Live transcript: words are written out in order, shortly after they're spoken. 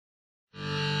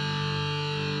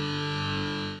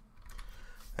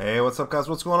Hey, what's up, guys?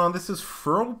 What's going on? This is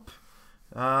Fhrope.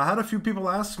 I had a few people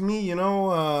ask me,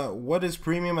 what is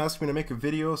premium? Ask me to make a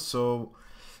video. So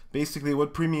basically,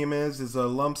 what premium is a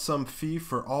lump sum fee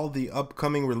for all the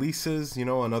upcoming releases,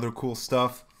 and other cool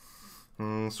stuff.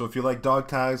 So if you like dog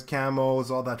tags,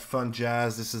 camos, all that fun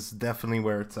jazz, this is definitely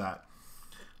where it's at.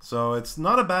 So it's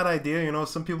not a bad idea,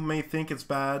 Some people may think it's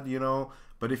bad,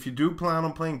 but if you do plan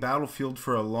on playing Battlefield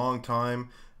for a long time,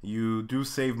 you do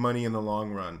save money in the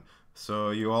long run.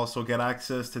 So you also get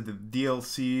access to the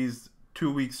DLCs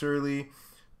 2 weeks early,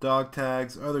 dog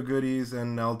tags, other goodies,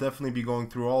 and I'll definitely be going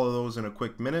through all of those in a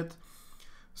quick minute.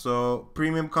 So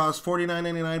premium costs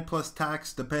 $49.99 plus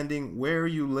tax depending where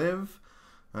you live.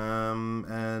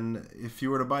 And if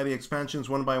you were to buy the expansions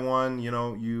one by one,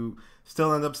 you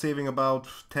still end up saving about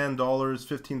 $10,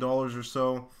 $15 or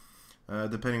so,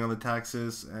 depending on the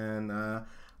taxes. And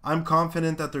I'm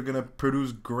confident that they're going to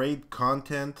produce great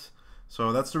content.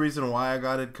 So that's the reason why I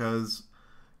got it, because,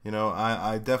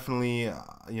 I definitely,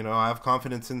 I have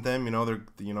confidence in them.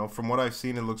 They're, from what I've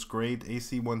seen, it looks great.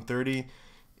 AC-130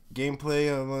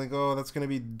 gameplay, I'm like, oh, that's going to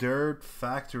be dirt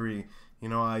factory.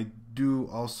 I do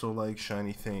also like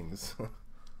shiny things.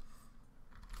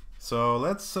 So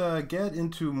let's get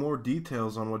into more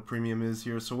details on what premium is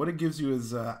here. So what it gives you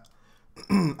is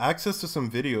access to some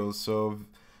videos. So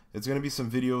it's going to be some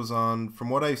videos on, from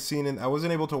what I've seen, and I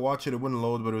wasn't able to watch it, it wouldn't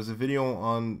load, but it was a video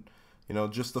on,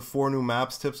 just the 4 new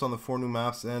maps, tips on the 4 new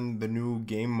maps, and the new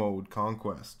game mode,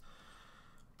 Conquest.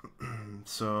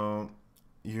 So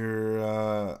you're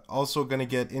also going to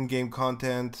get in-game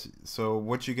content. So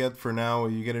what you get for now,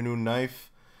 you get a new knife.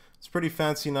 It's a pretty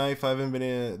fancy knife. I haven't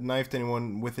been knifed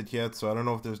anyone with it yet, so I don't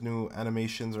know if there's new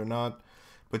animations or not.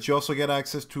 But you also get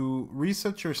access to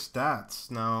reset your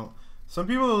stats. Now, some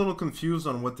people are a little confused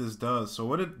on what this does. So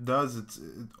what it does, it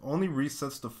only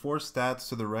resets the 4 stats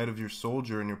to the right of your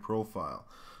soldier in your profile.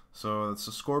 So it's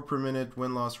a score per minute,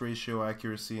 win-loss ratio,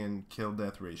 accuracy, and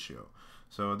kill-death ratio.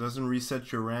 So it doesn't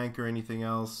reset your rank or anything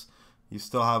else. You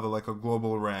still have like a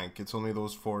global rank. It's only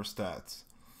those 4 stats.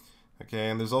 Okay,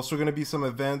 and there's also going to be some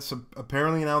events.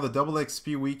 Apparently now the double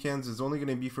XP weekends is only going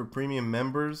to be for premium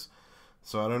members.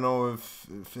 So I don't know if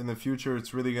in the future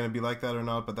it's really going to be like that or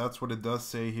not, but that's what it does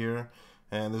say here.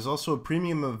 And there's also a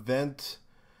premium event,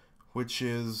 which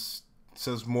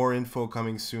says more info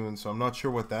coming soon. So I'm not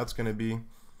sure what that's going to be.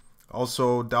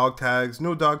 Also dog tags,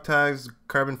 new dog tags,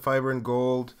 carbon fiber and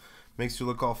gold. Makes you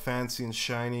look all fancy and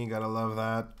shiny. Gotta love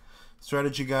that.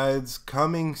 Strategy guides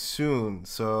coming soon.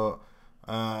 So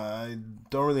I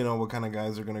don't really know what kind of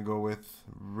guys they're going to go with.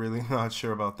 Really not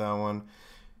sure about that one.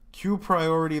 Queue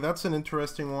priority, that's an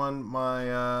interesting one.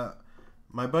 My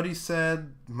buddy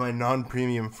said, my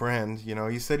non-premium friend,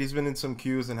 he said he's been in some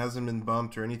queues and hasn't been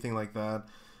bumped or anything like that.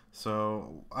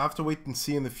 So I have to wait and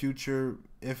see in the future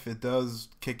if it does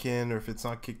kick in or if it's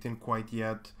not kicked in quite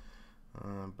yet.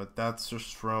 But that's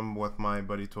just from what my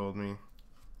buddy told me.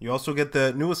 You also get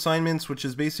the new assignments, which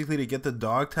is basically to get the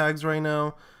dog tags right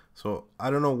now. So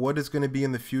I don't know what it's going to be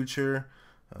in the future.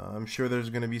 I'm sure there's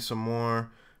going to be some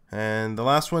more. And the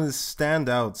last one is stand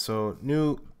out. So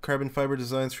new carbon fiber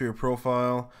designs for your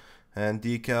profile and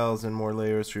decals and more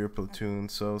layers for your platoon.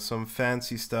 So some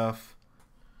fancy stuff.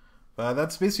 But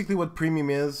that's basically what premium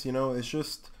is. It's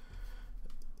just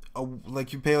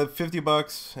like you pay like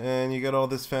 $50 and you get all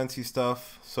this fancy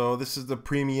stuff. So this is the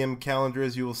premium calendar,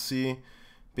 as you will see,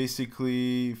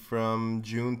 basically from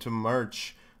June to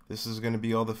March. This is going to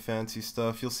be all the fancy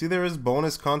stuff. You'll see there is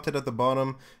bonus content at the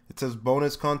bottom. It says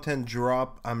bonus content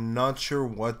drop. I'm not sure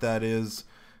what that is.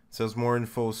 It says more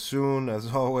info soon,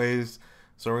 as always.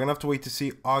 So we're going to have to wait to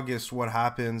see August what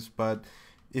happens. But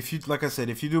if you, like I said,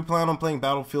 if you do plan on playing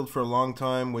Battlefield for a long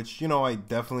time, which, I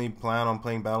definitely plan on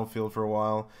playing Battlefield for a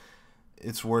while,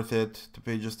 it's worth it to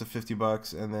pay just the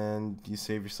 $50, and then you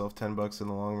save yourself $10 in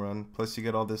the long run. Plus you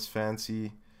get all this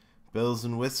fancy bells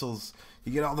and whistles.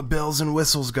 You get all the bells and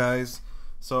whistles, guys.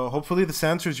 So hopefully this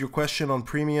answers your question on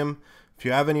premium. If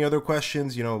you have any other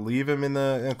questions, leave them in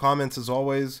the comments as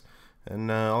always,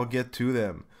 and I'll get to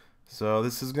them. So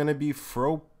this is going to be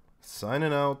Fhrope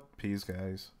signing out. Peace,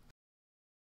 guys.